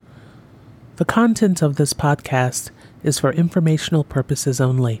The content of this podcast is for informational purposes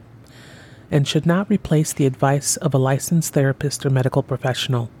only and should not replace the advice of a licensed therapist or medical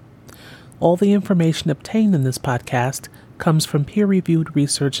professional. All the information obtained in this podcast comes from peer-reviewed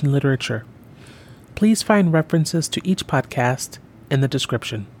research and literature. Please find references to each podcast in the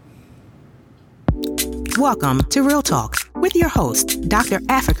description. Welcome to Real Talk with your host, Dr.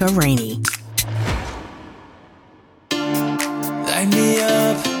 Africa Rainey. Light me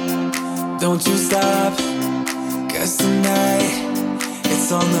up, don't you stop, 'cause tonight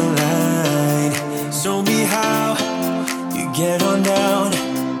it's on the line. Show me how you get on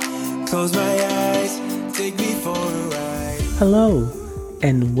down, close my eyes, take me for a ride. Hello,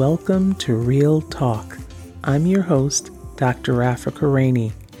 and welcome to Real Talk. I'm your host, Dr. Africa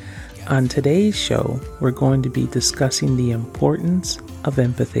Rainey. On today's show, we're going to be discussing the importance of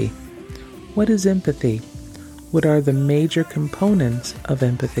empathy. What is empathy? What are the major components of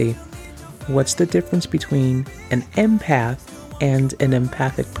empathy? What's the difference between an empath and an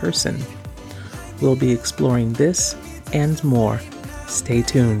empathic person? We'll be exploring this and more. Stay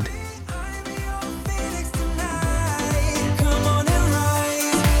tuned.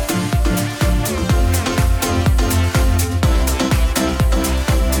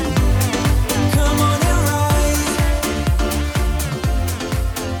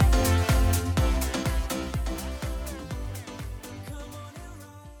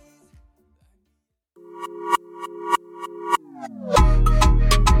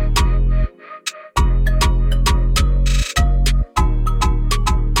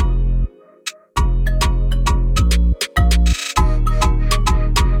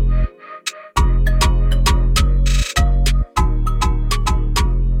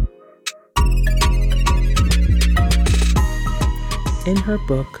 In her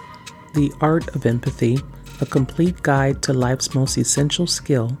book, The Art of Empathy, A Complete Guide to Life's Most Essential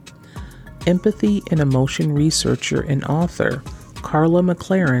Skill, empathy and emotion researcher and author Karla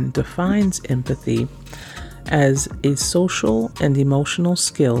Mclaren defines empathy as a social and emotional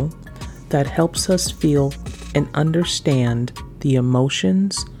skill that helps us feel and understand the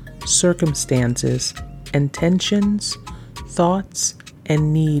emotions, circumstances, intentions, thoughts,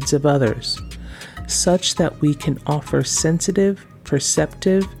 and needs of others, such that we can offer sensitive,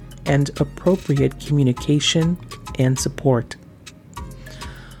 perceptive, and appropriate communication and support.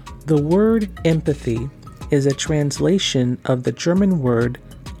 The word empathy is a translation of the German word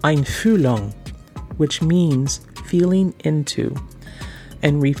Einfuhlung, which means feeling into,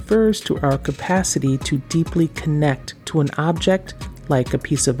 and refers to our capacity to deeply connect to an object like a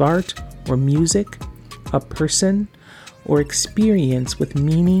piece of art or music, a person, or experience with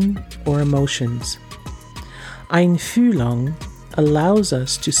meaning or emotions. Einfuhlung allows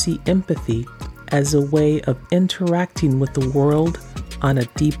us to see empathy as a way of interacting with the world on a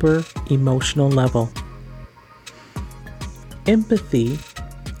deeper emotional level. Empathy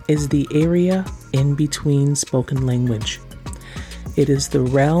is the area in between spoken language. It is the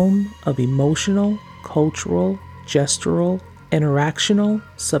realm of emotional, cultural, gestural, interactional,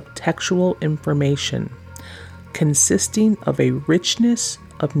 sub-textual information, consisting of a richness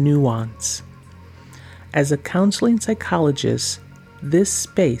of nuance. As a counseling psychologist, this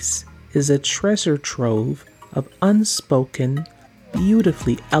space is a treasure trove of unspoken,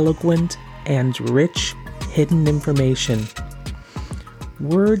 beautifully eloquent, and rich hidden information.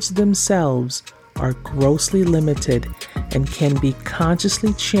 Words themselves are grossly limited and can be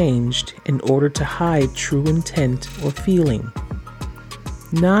consciously changed in order to hide true intent or feeling.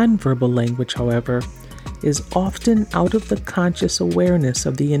 Nonverbal language, however, is often out of the conscious awareness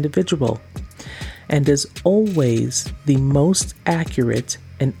of the individual, and is always the most accurate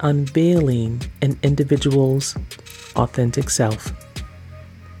and unveiling an individual's authentic self.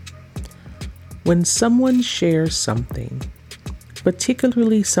 When someone shares something,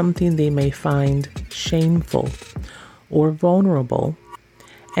 particularly something they may find shameful or vulnerable,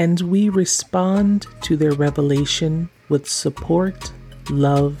 and we respond to their revelation with support,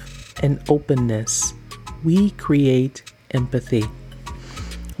 love, and openness, we create empathy,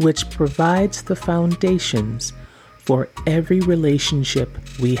 which provides the foundations for every relationship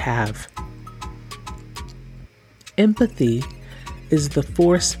we have. Empathy is the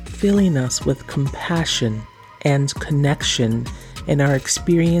force filling us with compassion and connection in our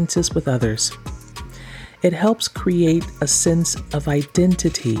experiences with others. It helps create a sense of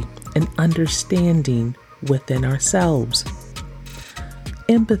identity and understanding within ourselves.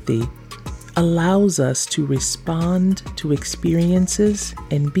 Empathy allows us to respond to experiences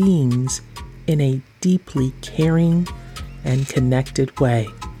and beings in a deeply caring and connected way.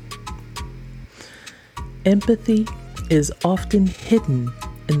 Empathy is often hidden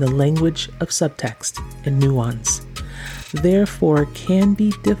in the language of subtext and nuance, therefore can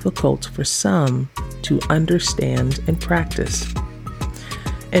be difficult for some to understand and practice.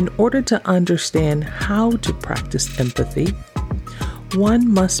 In order to understand how to practice empathy,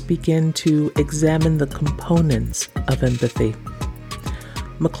 one must begin to examine the components of empathy.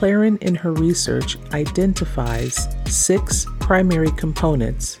 Mclaren, in her research, identifies 6 primary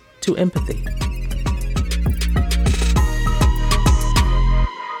components to empathy.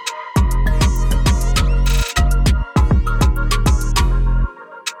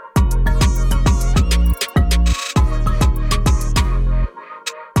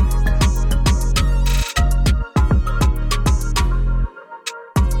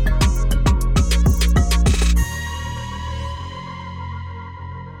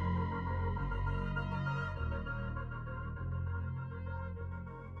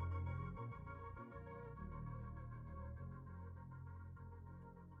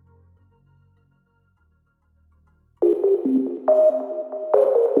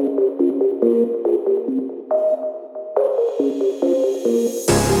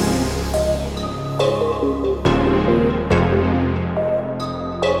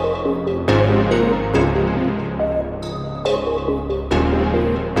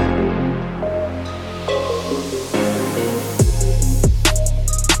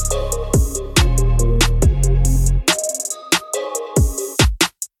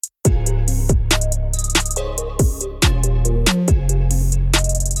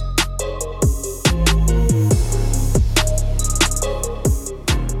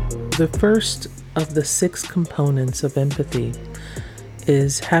 The first of the 6 components of empathy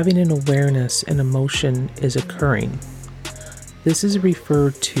is having an awareness an emotion is occurring. This is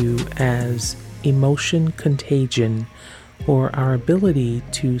referred to as emotion contagion, or our ability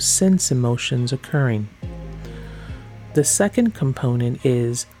to sense emotions occurring. The second component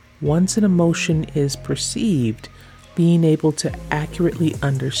is, once an emotion is perceived, being able to accurately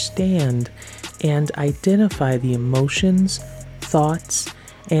understand and identify the emotions, thoughts,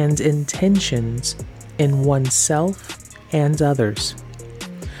 and intentions in oneself and others.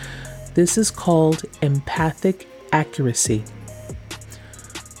 This is called empathic accuracy.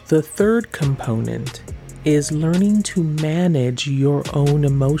 The third component is learning to manage your own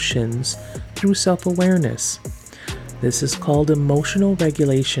emotions through self-awareness. This is called emotional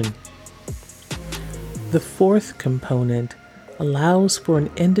regulation. The fourth component allows for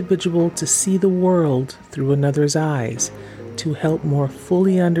an individual to see the world through another's eyes to help more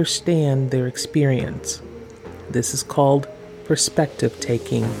fully understand their experience. This is called perspective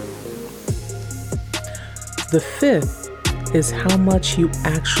taking. The fifth is how much you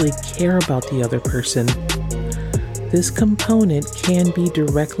actually care about the other person. This component can be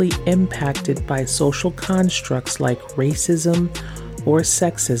directly impacted by social constructs like racism or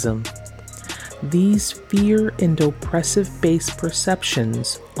sexism. These fear and oppressive-based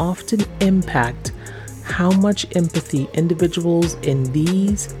perceptions often impact how much empathy individuals in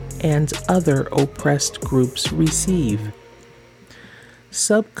these and other oppressed groups receive.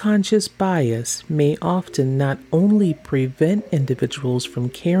 Subconscious bias may often not only prevent individuals from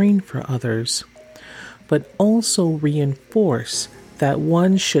caring for others, but also reinforce that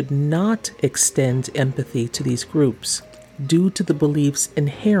one should not extend empathy to these groups due to the beliefs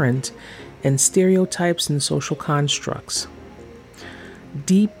inherent in stereotypes and social constructs.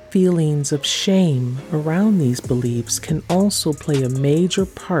 Deep feelings of shame around these beliefs can also play a major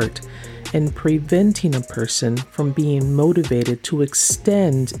part in preventing a person from being motivated to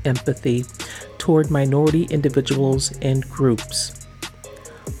extend empathy toward minority individuals and groups.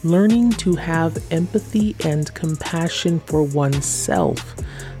 Learning to have empathy and compassion for oneself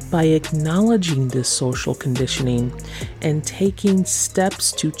by acknowledging this social conditioning and taking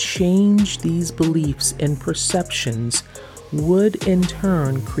steps to change these beliefs and perceptions would in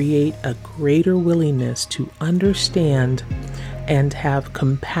turn create a greater willingness to understand and have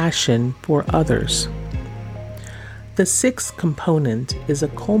compassion for others. The sixth component is a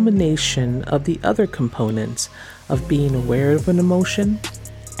culmination of the other components of being aware of an emotion,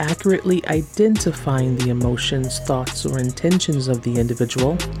 accurately identifying the emotions, thoughts, or intentions of the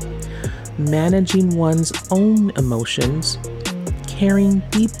individual, managing one's own emotions, caring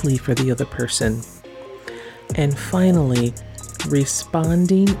deeply for the other person, and finally,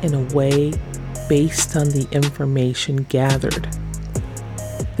 responding in a way based on the information gathered.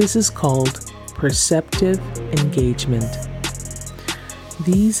 This is called perceptive engagement.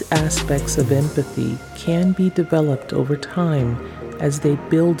 These aspects of empathy can be developed over time as they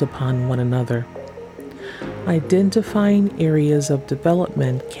build upon one another. Identifying areas of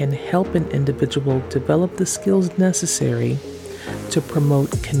development can help an individual develop the skills necessary to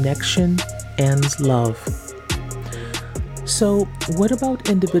promote connection and love. So, what about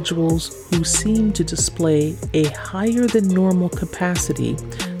individuals who seem to display a higher than normal capacity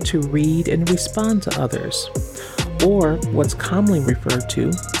to read and respond to others, or what's commonly referred to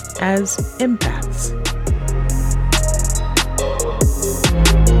as empaths?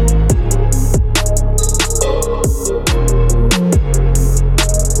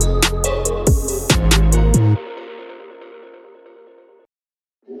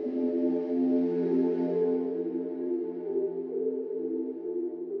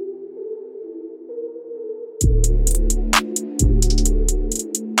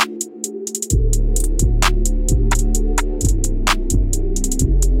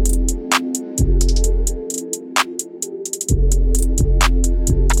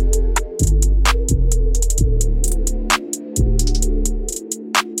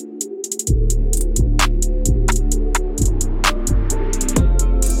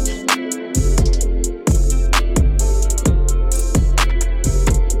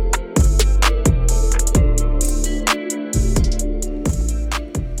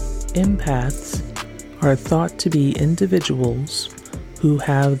 Empaths are thought to be individuals who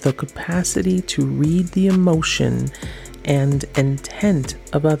have the capacity to read the emotion and intent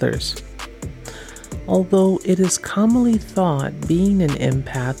of others. Although it is commonly thought being an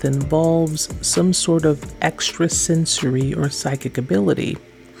empath involves some sort of extrasensory or psychic ability,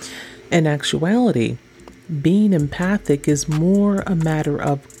 in actuality, being empathic is more a matter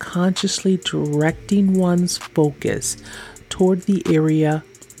of consciously directing one's focus toward the area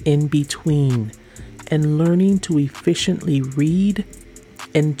in between and learning to efficiently read,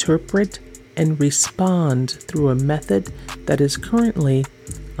 interpret, and respond through a method that is currently,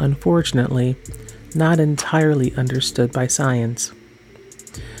 unfortunately, not entirely understood by science.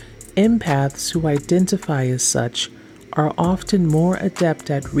 Empaths who identify as such are often more adept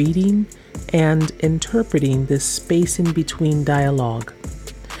at reading and interpreting this space in between dialogue.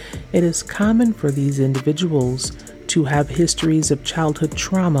 It is common for these individuals to have histories of childhood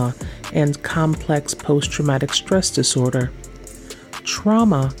trauma and complex post-traumatic stress disorder.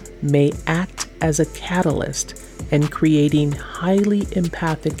 Trauma may act as a catalyst in creating highly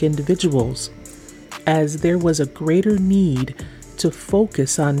empathic individuals, as there was a greater need to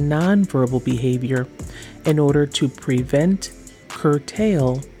focus on nonverbal behavior in order to prevent,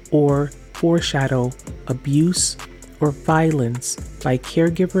 curtail, or foreshadow abuse or violence by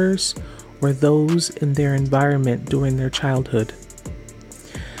caregivers or those in their environment during their childhood.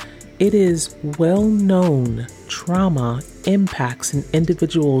 It is well known trauma impacts an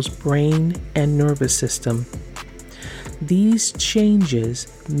individual's brain and nervous system. These changes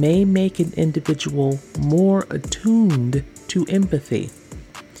may make an individual more attuned to empathy.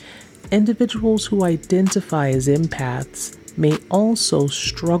 Individuals who identify as empaths may also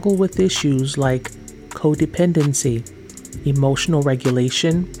struggle with issues like codependency, emotional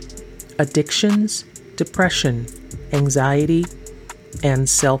regulation, addictions, depression, anxiety, and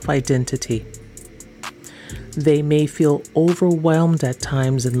self-identity. They may feel overwhelmed at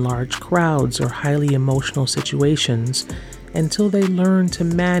times in large crowds or highly emotional situations until they learn to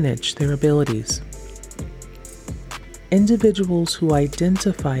manage their abilities. Individuals who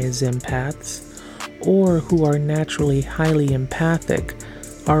identify as empaths or who are naturally highly empathic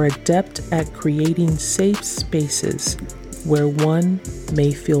are adept at creating safe spaces where one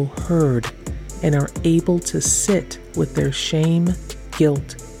may feel heard and are able to sit with their shame,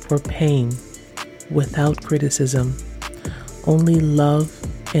 guilt, or pain without criticism, only love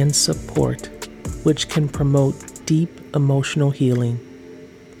and support, which can promote deep emotional healing.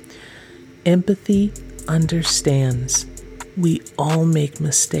 Empathy understands we all make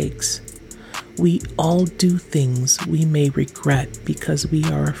mistakes. We all do things we may regret because we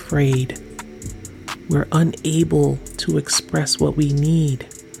are afraid. We're unable to express what we need,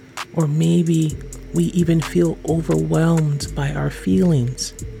 or maybe we even feel overwhelmed by our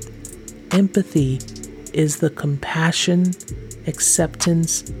feelings. Empathy is the compassion,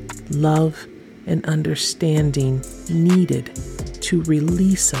 acceptance, love, and understanding needed to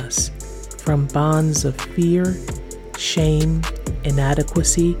release us from bonds of fear, shame,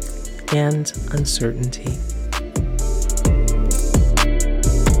 inadequacy, and uncertainty.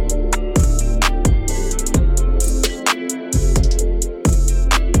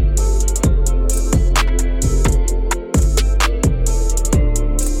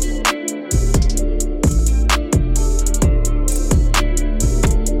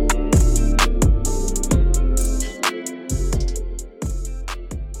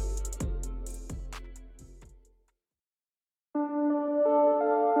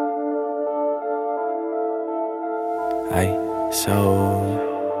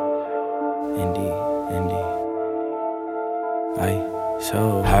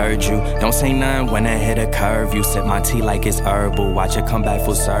 too. Heard you, don't say none when I hit a curve. You sip my tea like it's herbal. Watch it come back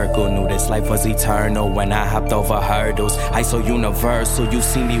full circle. Knew this life was eternal when I hopped over hurdles. I so universal, you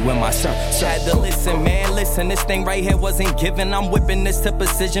see me with my had to listen, man, listen. This thing right here wasn't given. I'm whipping this to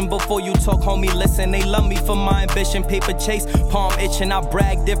precision. Before you talk, homie, listen. They love me for my ambition. Paper chase, palm itching. I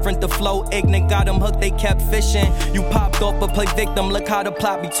brag different, the flow ignorant. Got them hooked, they kept fishing. You popped off but play victim. Look how the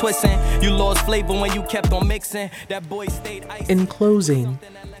plot be twisting. You lost flavor when you kept on mixing. That boy stayed ice. In closing,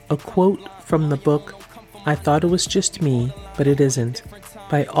 a quote from the book I Thought It Was Just Me, But It Isn't,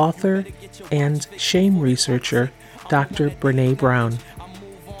 by author and shame researcher Dr. Brené Brown.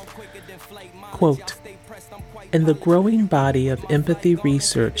 Quote, in the growing body of empathy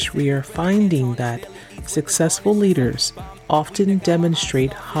research, we are finding that successful leaders often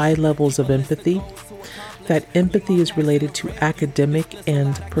demonstrate high levels of empathy, that empathy is related to academic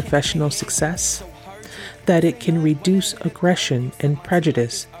and professional success, that it can reduce aggression and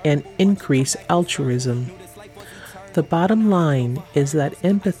prejudice and increase altruism. The bottom line is that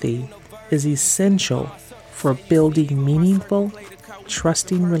empathy is essential for building meaningful,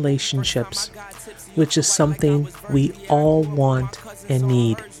 trusting relationships, which is something we all want and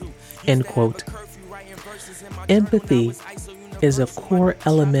need, end quote. Empathy is a core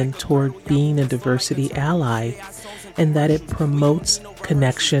element toward being a diversity ally, in that it promotes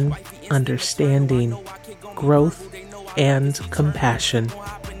connection, understanding, growth, and compassion.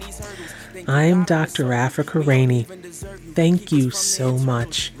 I'm Dr. Africa Rainey. Thank you so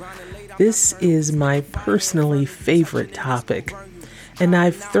much. This is my personally favorite topic, and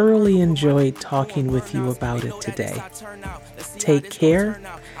I've thoroughly enjoyed talking with you about it today. Take care,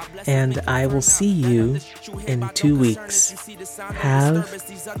 and I will see you in 2 weeks. Have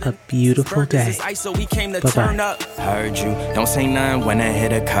a beautiful day. Bye-bye. Heard you, don't say none when I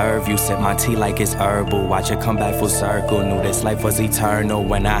hit a curve. You sip my tea like it's herbal. Watch it come back full circle. Knew this life was eternal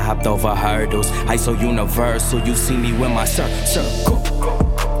when I hopped over hurdles. I so universal, you see me with my circle.